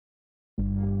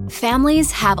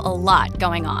Families have a lot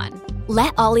going on.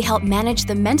 Let Ollie help manage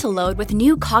the mental load with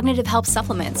new cognitive help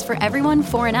supplements for everyone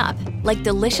 4 and up, like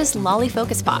delicious Lolly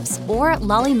Focus Pops or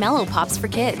Lolly Mellow Pops for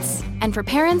kids. And for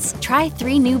parents, try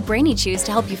 3 new Brainy Chews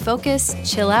to help you focus,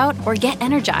 chill out, or get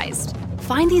energized.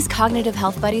 Find these cognitive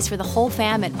health buddies for the whole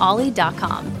fam at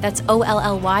ollie.com. That's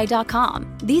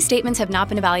OLLY.com. These statements have not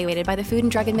been evaluated by the Food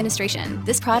and Drug Administration.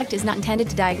 This product is not intended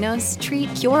to diagnose,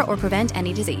 treat, cure, or prevent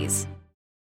any disease.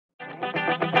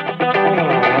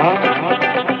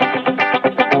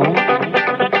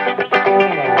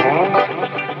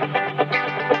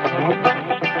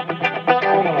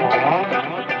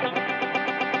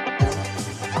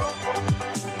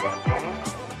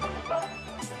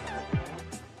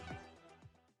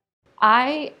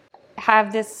 I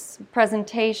have this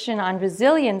presentation on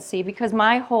resiliency because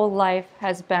my whole life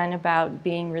has been about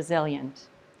being resilient.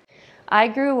 I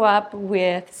grew up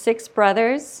with 6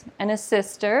 brothers and a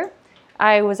sister.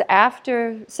 I was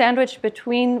sandwiched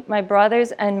between my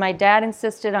brothers, and my dad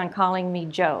insisted on calling me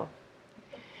Joe.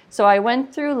 So I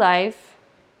went through life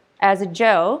as a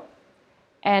Joe,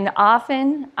 and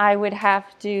often I would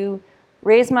have to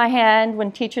raise my hand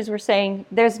when teachers were saying,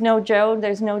 "There's no Joe,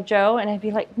 there's no Joe," and I'd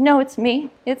be like, "No, it's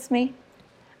me,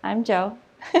 I'm Joe."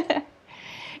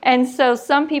 And so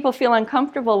some people feel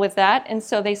uncomfortable with that, and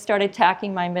so they started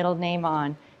tacking my middle name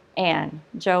on, Ann,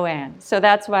 Joanne. So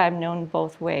that's why I'm known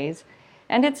both ways.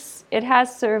 And it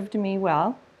has served me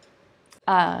well.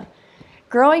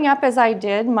 Growing up as I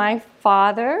did, my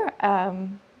father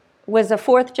was a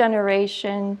 4th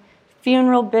generation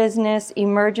funeral business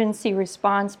emergency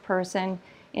response person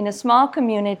in a small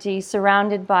community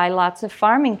surrounded by lots of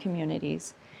farming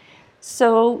communities.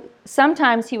 So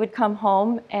sometimes he would come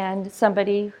home and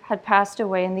somebody had passed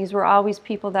away, and these were always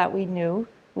people that we knew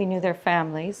their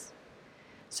families.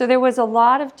 So there was a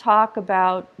lot of talk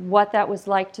about what that was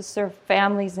like to serve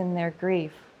families in their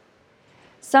grief.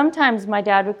 Sometimes my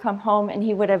dad would come home and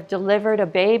he would have delivered a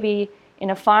baby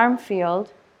in a farm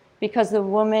field because the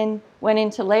woman went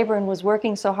into labor and was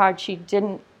working so hard she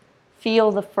didn't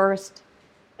feel the first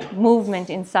movement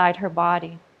inside her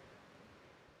body.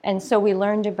 And so we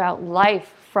learned about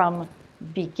life from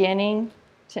beginning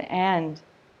to end,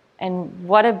 and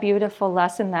what a beautiful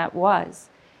lesson that was.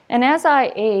 And as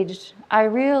I aged, I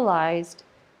realized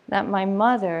that my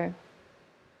mother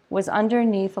was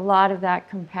underneath a lot of that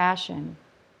compassion,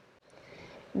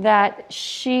 that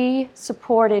she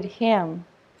supported him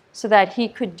so that he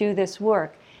could do this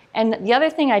work. And the other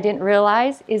thing I didn't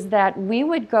realize is that we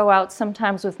would go out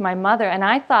sometimes with my mother, and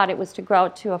I thought it was to go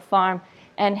out to a farm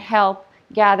and help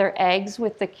gather eggs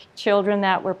with the children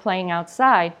that were playing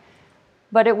outside.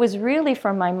 But it was really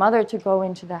for my mother to go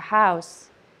into the house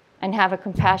and have a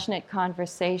compassionate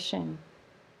conversation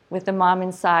with the mom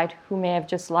inside who may have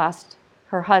just lost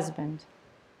her husband.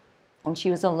 And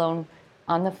she was alone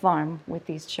on the farm with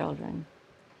these children.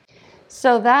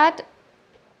 So that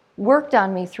worked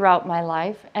on me throughout my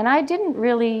life, and I didn't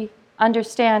really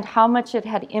understand how much it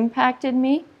had impacted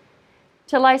me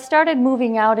till I started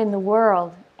moving out in the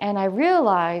world, and I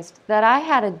realized that I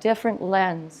had a different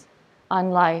lens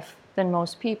on life than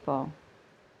most people.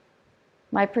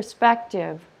 My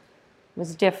perspective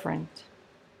was different.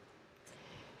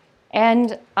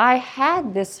 And I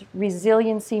had this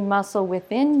resiliency muscle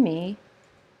within me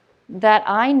that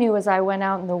I knew as I went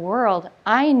out in the world,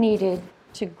 I needed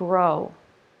to grow.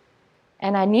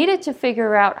 And I needed to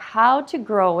figure out how to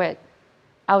grow it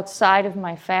outside of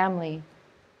my family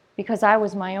because I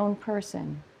was my own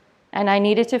person and I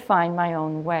needed to find my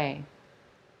own way.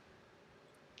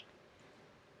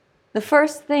 The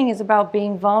first thing is about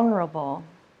being vulnerable.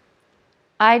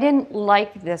 I didn't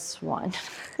like this one.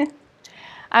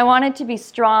 I wanted to be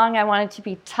strong, I wanted to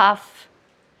be tough,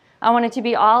 I wanted to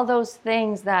be all those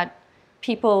things that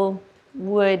people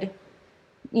would,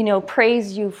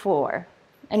 praise you for.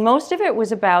 And most of it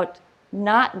was about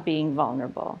not being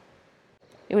vulnerable.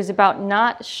 It was about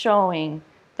not showing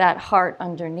that heart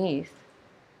underneath,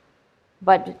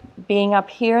 but being up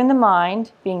here in the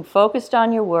mind, being focused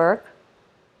on your work,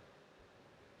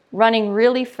 running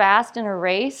really fast in a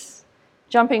race,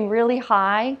 jumping really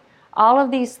high, all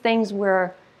of these things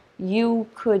where you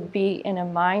could be in a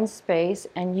mind space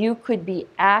and you could be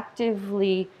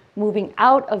actively moving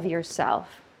out of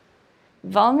yourself.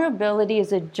 Vulnerability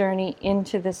is a journey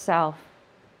into the self,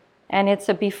 and it's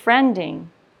a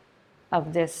befriending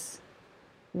of this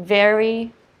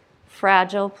very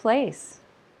fragile place.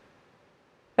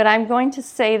 But I'm going to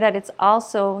say that it's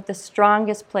also the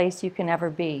strongest place you can ever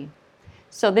be.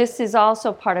 So this is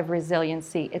also part of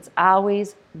resiliency. It's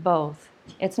always both.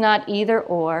 It's not either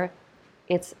or,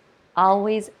 it's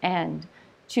always and.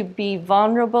 to be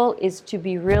vulnerable is to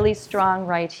be really strong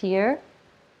right here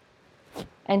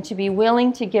and to be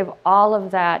willing to give all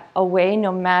of that away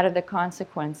no matter the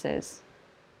consequences.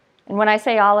 And when I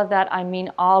say all of that, I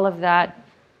mean all of that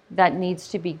that needs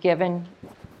to be given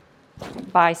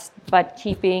but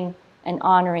keeping and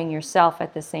honoring yourself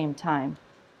at the same time.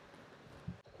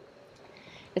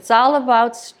 It's all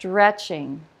about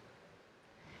stretching.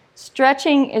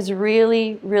 Stretching is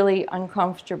really, really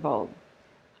uncomfortable.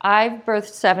 I've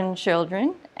birthed 7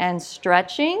 children, and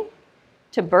stretching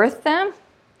to birth them,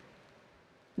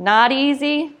 not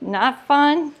easy, not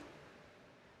fun.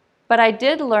 But I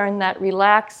did learn that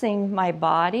relaxing my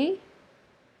body,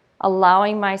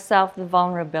 allowing myself the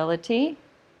vulnerability,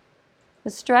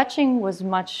 the stretching was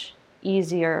much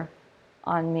easier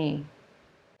on me.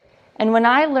 And when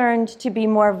I learned to be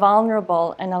more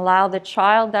vulnerable and allow the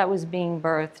child that was being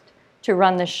birthed to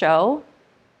run the show,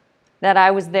 that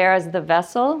I was there as the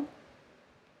vessel,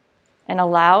 and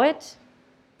allow it,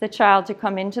 the child, to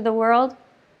come into the world,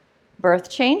 birth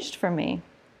changed for me.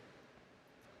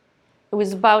 It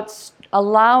was about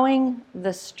allowing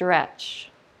the stretch.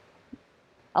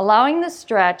 Allowing the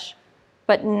stretch,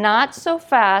 but not so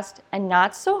fast and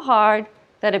not so hard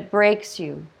that it breaks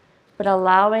you, but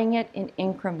allowing it in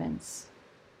increments.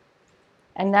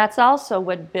 And that's also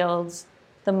what builds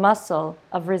the muscle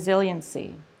of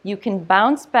resiliency. You can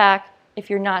bounce back if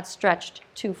you're not stretched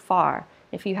too far.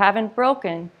 If you haven't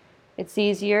broken, it's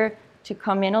easier to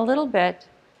come in a little bit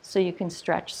so you can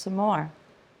stretch some more.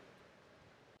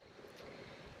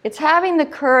 It's having the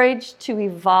courage to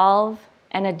evolve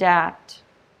and adapt.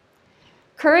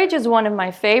 Courage is one of my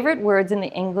favorite words in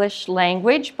the English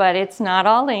language, but it's not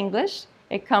all English.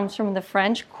 It comes from the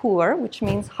French cœur, which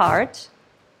means heart.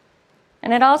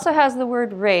 And it also has the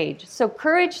word rage. So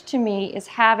courage to me is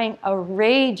having a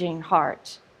raging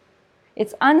heart.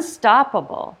 It's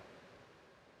unstoppable.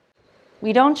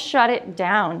 We don't shut it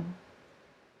down.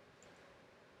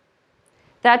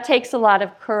 That takes a lot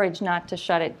of courage not to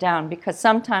shut it down, because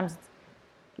sometimes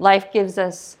life gives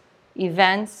us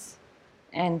events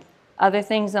and other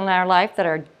things in our life that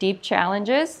are deep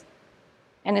challenges,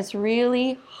 and it's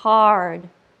really hard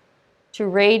to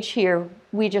rage here.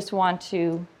 We just want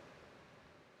to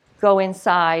go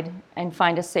inside and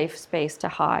find a safe space to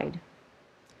hide.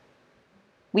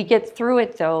 We get through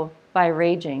it, though, by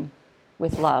raging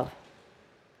with love.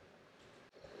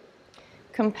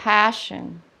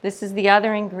 Compassion. This is the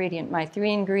other ingredient, my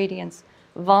 3 ingredients: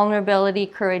 vulnerability,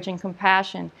 courage, and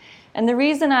compassion. And the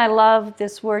reason I love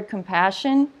this word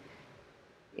compassion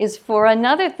is for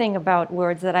another thing about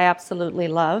words that I absolutely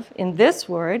love. In this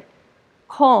word,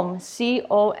 com,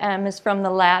 C-O-M, is from the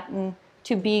Latin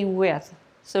to be with.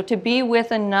 So to be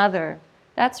with another,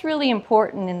 that's really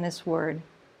important in this word.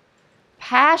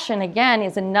 Passion, again,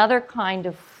 is another kind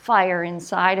of fire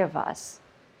inside of us.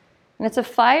 And it's a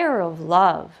fire of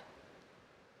love.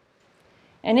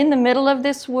 And in the middle of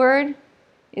this word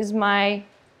is one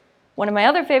of my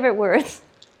other favorite words,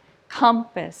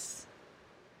 compass.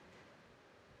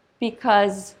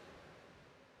 Because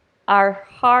our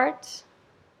heart,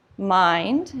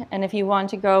 mind, and if you want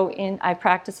to go in, I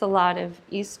practice a lot of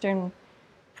Eastern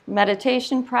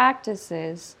meditation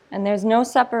practices, and there's no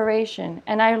separation.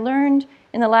 And I learned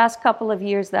in the last couple of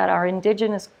years that our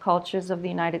indigenous cultures of the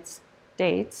United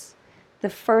States, the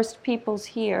first peoples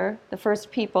here,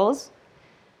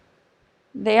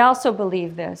 they also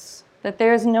believe this, that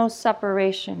there is no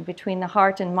separation between the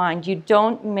heart and mind. You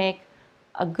don't make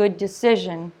a good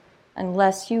decision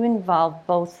unless you involve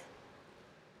both.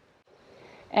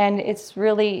 And it's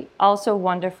really also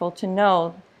wonderful to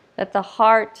know that the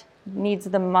heart needs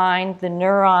the mind, the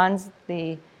neurons,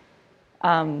 the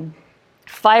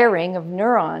firing of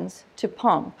neurons to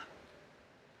pump.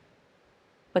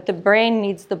 But the brain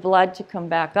needs the blood to come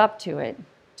back up to it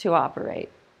to operate.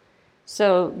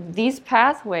 So these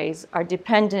pathways are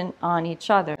dependent on each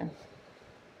other.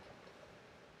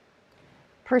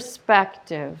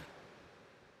 Perspective.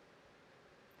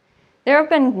 There have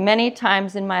been many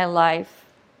times in my life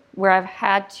where I've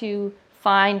had to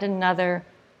find another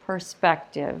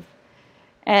perspective.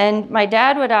 And my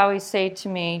dad would always say to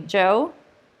me, "Joe,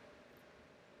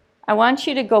 I want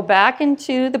you to go back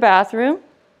into the bathroom."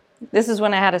 This is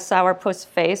when I had a sourpuss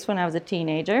face when I was a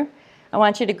teenager. "I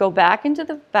want you to go back into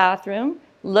the bathroom,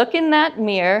 look in that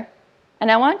mirror,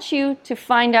 and I want you to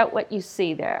find out what you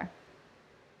see there.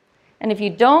 And if you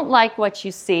don't like what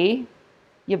you see,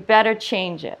 you better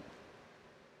change it."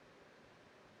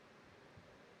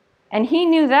 And he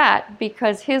knew that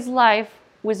because his life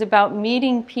was about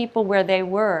meeting people where they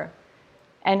were.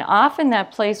 And often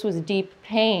that place was deep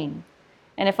pain.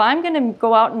 And if I'm going to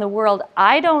go out in the world,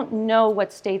 I don't know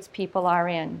what states people are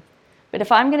in. But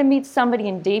if I'm going to meet somebody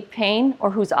in deep pain or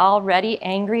who's already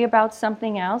angry about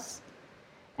something else,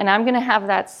 and I'm going to have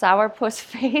that sourpuss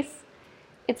face,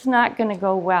 it's not going to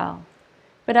go well.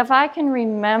 But if I can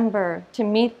remember to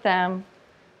meet them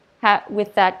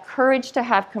with that courage to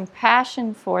have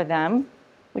compassion for them,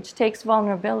 which takes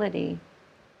vulnerability,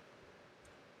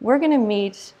 we're going to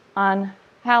meet on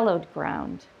hallowed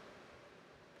ground.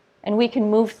 And we can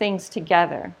move things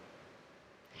together.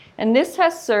 And this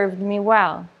has served me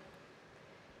well.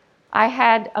 I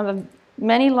had a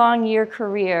many long year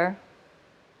career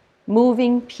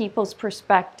moving people's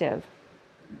perspective.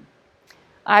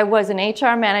 I was an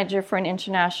HR manager for an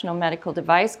international medical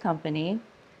device company,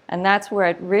 and that's where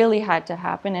it really had to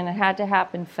happen, and it had to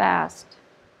happen fast.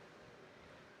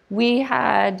 We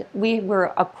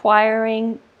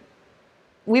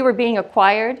were being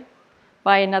acquired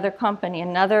by another company,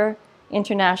 another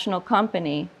international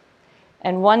company.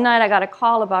 And one night I got a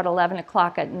call about 11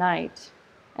 o'clock at night,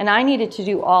 and I needed to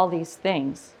do all these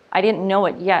things. I didn't know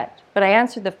it yet, but I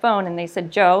answered the phone and they said,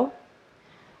 "Joe,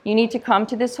 you need to come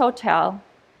to this hotel."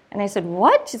 And I said,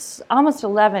 "What? It's almost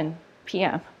 11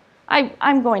 p.m.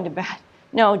 I'm going to bed."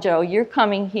 "No, Joe, you're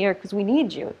coming here because we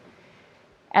need you."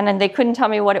 And then they couldn't tell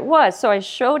me what it was. So I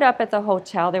showed up at the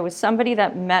hotel. There was somebody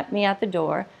that met me at the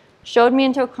door, showed me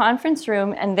into a conference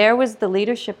room, and there was the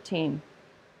leadership team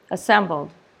assembled.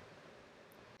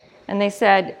 And they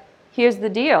said, "Here's the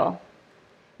deal.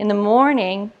 In the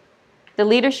morning, the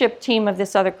leadership team of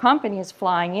this other company is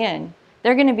flying in.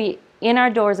 They're going to be in our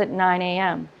doors at 9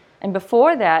 a.m. And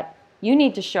before that, you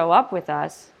need to show up with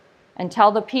us and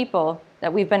tell the people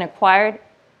that we've been acquired.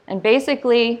 And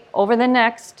basically, over the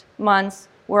next months,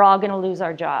 we're all going to lose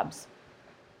our jobs.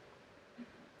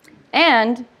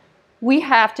 And we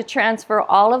have to transfer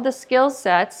all of the skill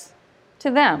sets to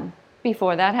them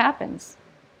before that happens."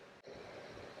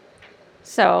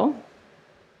 So,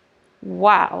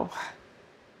 wow.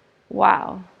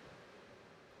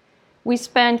 We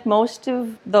spent most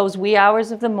of those wee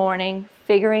hours of the morning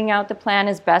figuring out the plan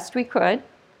as best we could.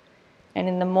 And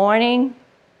in the morning,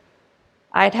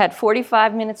 I'd had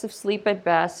 45 minutes of sleep at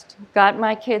best, got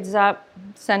my kids up,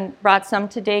 brought some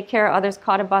to daycare, others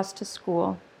caught a bus to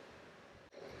school.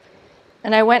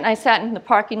 And I went and I sat in the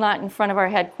parking lot in front of our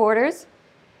headquarters,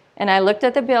 and I looked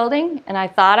at the building, and I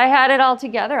thought I had it all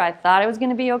together. I thought I was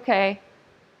going to be okay.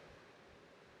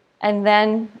 And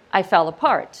then I fell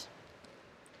apart.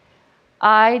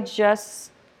 I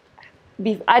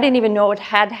didn't even know it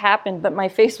had happened, but my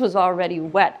face was already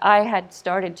wet. I had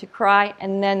started to cry,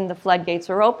 and then the floodgates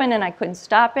were open, and I couldn't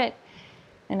stop it.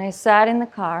 And I sat in the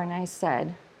car, and I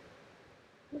said,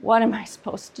 "What am I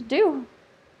supposed to do?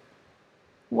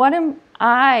 What am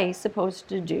I supposed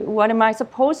to do? What am I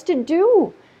supposed to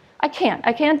do? I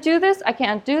can't do this. I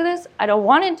can't do this. I don't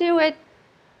want to do it.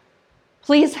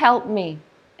 Please help me."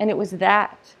 And it was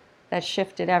that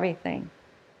shifted everything.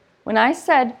 When I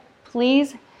said,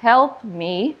 "Please help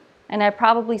me," and I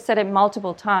probably said it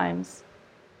multiple times,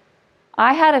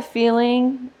 I had a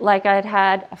feeling like I'd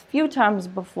had a few times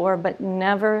before, but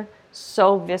never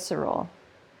so visceral.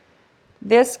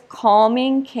 This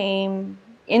calming came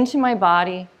into my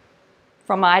body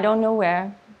from I don't know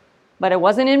where, but it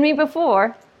wasn't in me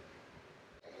before.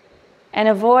 And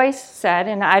a voice said,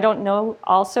 and I don't know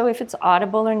also if it's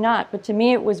audible or not, but to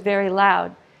me it was very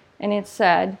loud, and it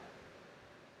said,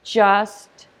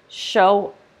 "Just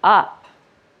show up.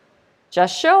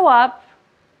 Just show up.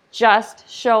 Just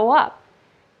show up."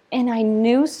 And I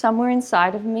knew somewhere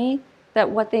inside of me that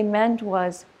what they meant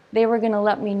was they were going to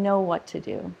let me know what to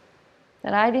do,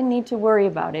 that I didn't need to worry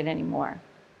about it anymore.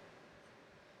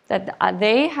 That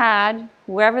they had,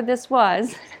 whoever this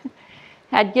was,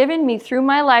 had given me through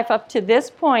my life up to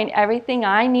this point everything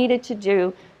I needed to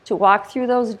do to walk through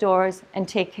those doors and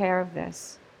take care of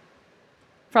this.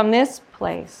 From this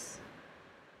place,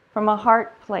 from a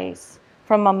heart place,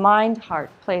 from a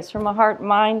mind-heart place, from a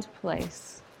heart-mind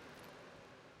place,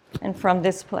 and from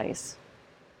this place.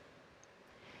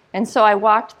 And so I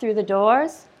walked through the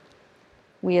doors.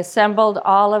 We assembled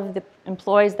all of the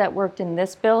employees that worked in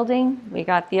this building. We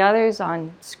got the others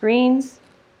on screens.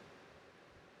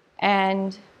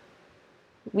 And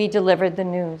we delivered the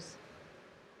news.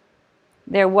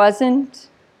 There wasn't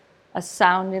a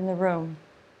sound in the room.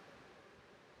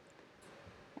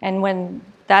 And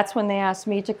that's when they asked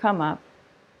me to come up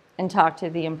and talk to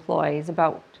the employees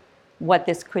about what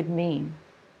this could mean.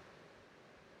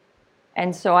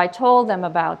 And so I told them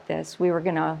about this. We were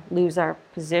going to lose our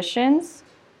positions,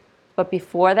 but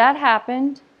before that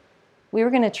happened, we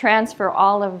were going to transfer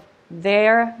all of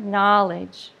their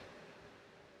knowledge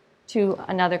to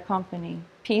another company,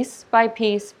 piece by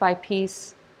piece by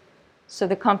piece, so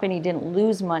the company didn't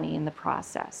lose money in the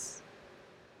process.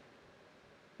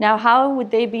 Now, how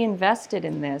would they be invested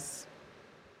in this?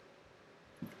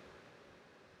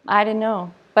 I don't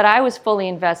know. But I was fully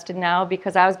invested now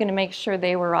because I was going to make sure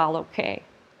they were all okay.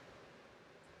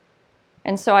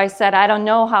 And so I said, I don't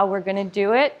know how we're going to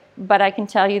do it, but I can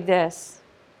tell you this.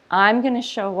 I'm going to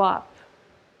show up.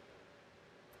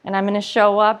 And I'm going to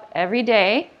show up every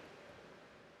day.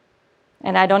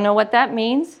 And I don't know what that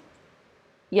means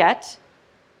yet.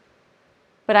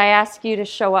 But I ask you to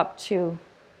show up too.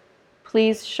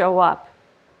 Please show up.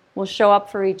 We'll show up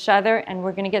for each other, and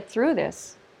we're going to get through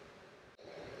this.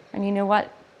 And you know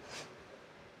what?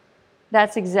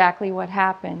 That's exactly what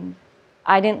happened.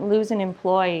 I didn't lose an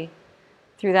employee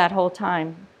through that whole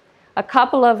time. A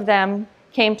couple of them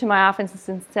came to my office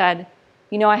and said,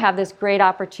 you know, I have this great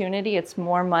opportunity. It's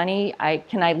more money.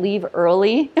 Can I leave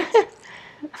early?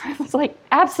 I was like,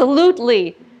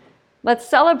 absolutely. Let's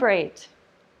celebrate.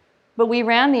 But we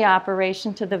ran the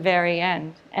operation to the very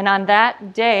end. And on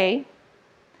that day,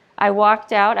 I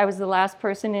walked out. I was the last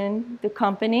person in the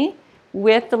company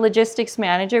with the logistics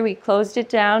manager. We closed it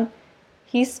down.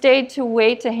 He stayed to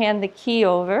wait to hand the key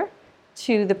over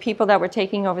to the people that were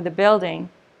taking over the building.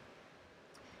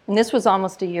 And this was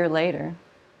almost a year later.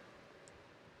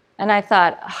 And I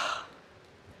thought, oh,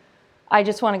 I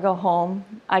just want to go home.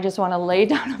 I just want to lay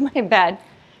down on my bed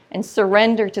and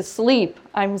surrender to sleep.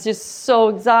 I'm just so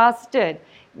exhausted.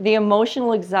 The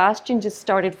emotional exhaustion just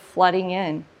started flooding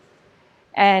in.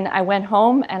 And I went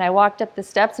home and I walked up the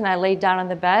steps and I laid down on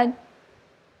the bed.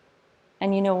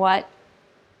 And you know what?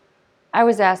 I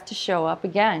was asked to show up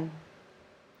again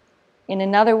in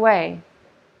another way,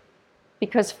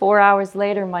 because 4 hours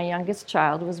later, my youngest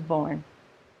child was born.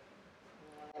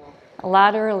 A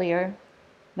lot earlier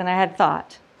than I had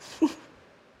thought.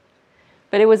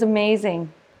 But it was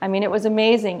amazing. I mean, it was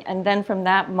amazing. And then from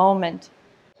that moment,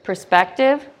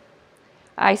 perspective,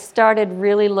 I started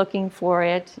really looking for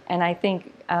it, and I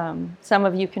think some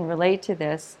of you can relate to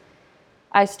this.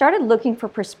 I started looking for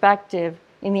perspective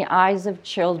in the eyes of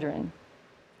children.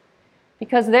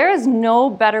 Because there is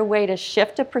no better way to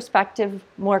shift a perspective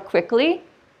more quickly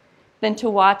than to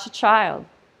watch a child.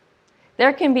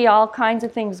 There can be all kinds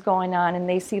of things going on, and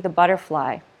they see the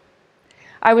butterfly.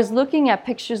 I was looking at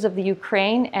pictures of the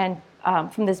Ukraine and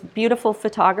from this beautiful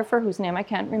photographer whose name I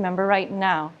can't remember right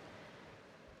now.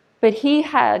 But he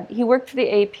worked for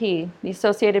the AP, the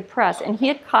Associated Press, and he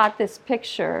had caught this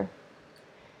picture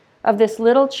of this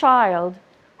little child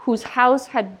whose house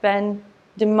had been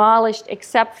demolished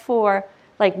except for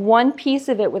like one piece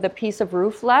of it with a piece of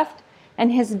roof left.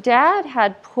 And his dad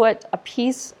had put a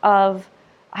piece of,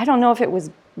 I don't know if it was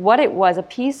what it was, a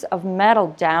piece of metal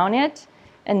down it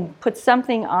and put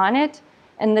something on it.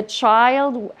 And the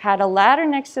child had a ladder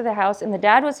next to the house and the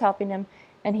dad was helping him.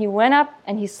 And he went up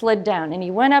and he slid down and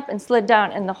he went up and slid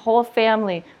down. And the whole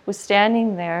family was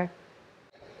standing there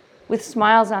with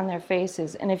smiles on their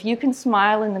faces. And if you can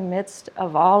smile in the midst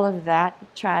of all of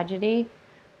that tragedy,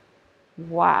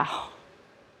 wow.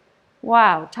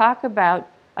 Wow, talk about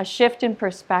a shift in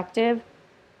perspective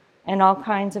and all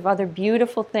kinds of other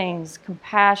beautiful things,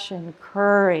 compassion,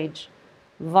 courage,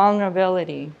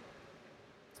 vulnerability,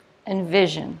 and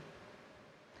vision.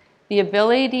 The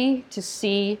ability to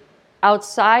see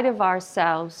outside of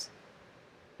ourselves,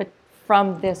 but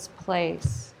from this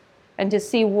place. And to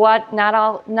see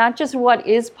not just what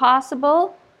is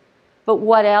possible, but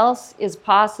what else is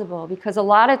possible. Because a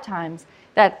lot of times,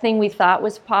 that thing we thought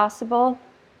was possible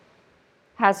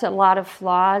has a lot of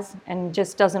flaws and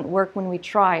just doesn't work when we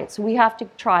try it. So we have to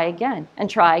try again and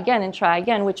try again and try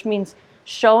again, which means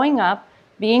showing up,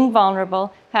 being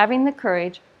vulnerable, having the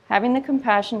courage, having the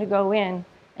compassion to go in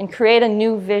and create a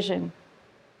new vision,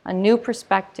 a new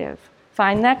perspective.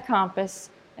 Find that compass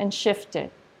and shift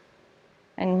it.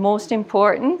 And most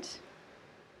important,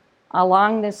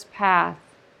 along this path,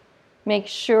 make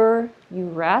sure you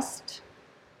rest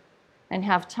and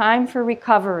have time for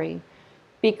recovery,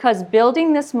 because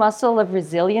building this muscle of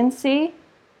resiliency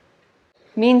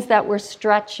means that we're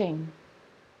stretching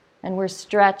and we're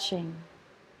stretching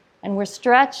and we're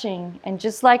stretching, and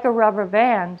just like a rubber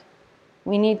band,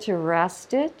 we need to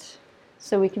rest it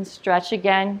so we can stretch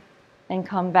again and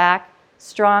come back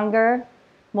stronger,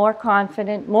 more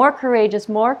confident, more courageous,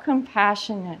 more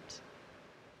compassionate,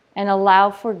 and allow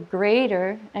for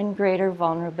greater and greater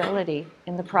vulnerability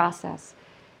in the process.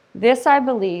 This, I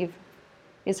believe,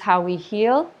 is how we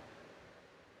heal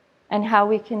and how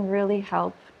we can really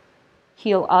help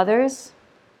heal others,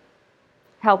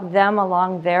 help them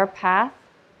along their path,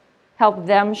 help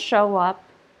them show up,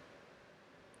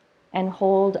 and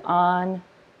hold on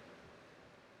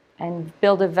and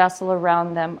build a vessel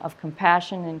around them of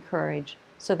compassion and courage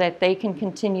so that they can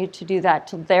continue to do that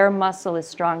till their muscle is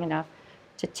strong enough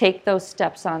to take those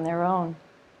steps on their own.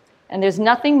 And there's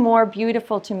nothing more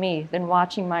beautiful to me than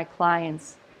watching my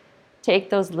clients take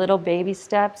those little baby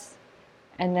steps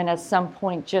and then at some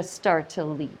point just start to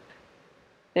leap.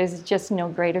 There's just no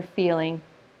greater feeling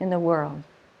in the world.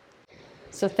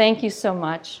 So thank you so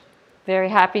much. Very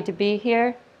happy to be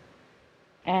here.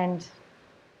 And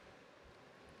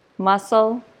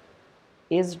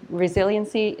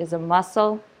resiliency is a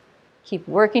muscle. Keep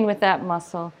working with that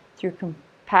muscle through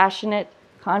compassionate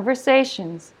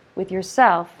conversations with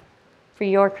yourself for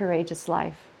your courageous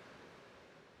life.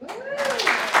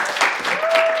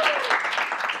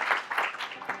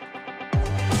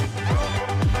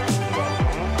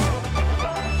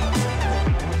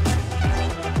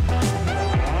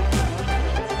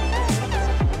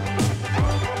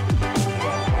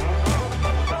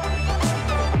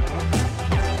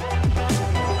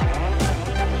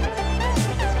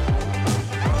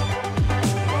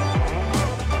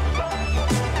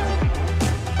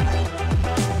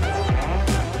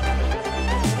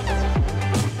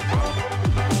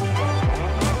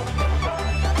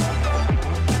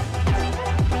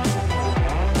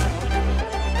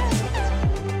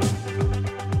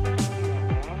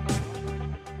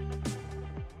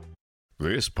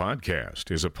 This podcast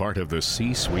is a part of the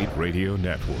C-Suite Radio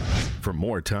Network. For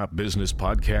more top business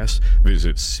podcasts,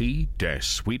 visit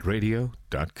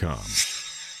c-suiteradio.com.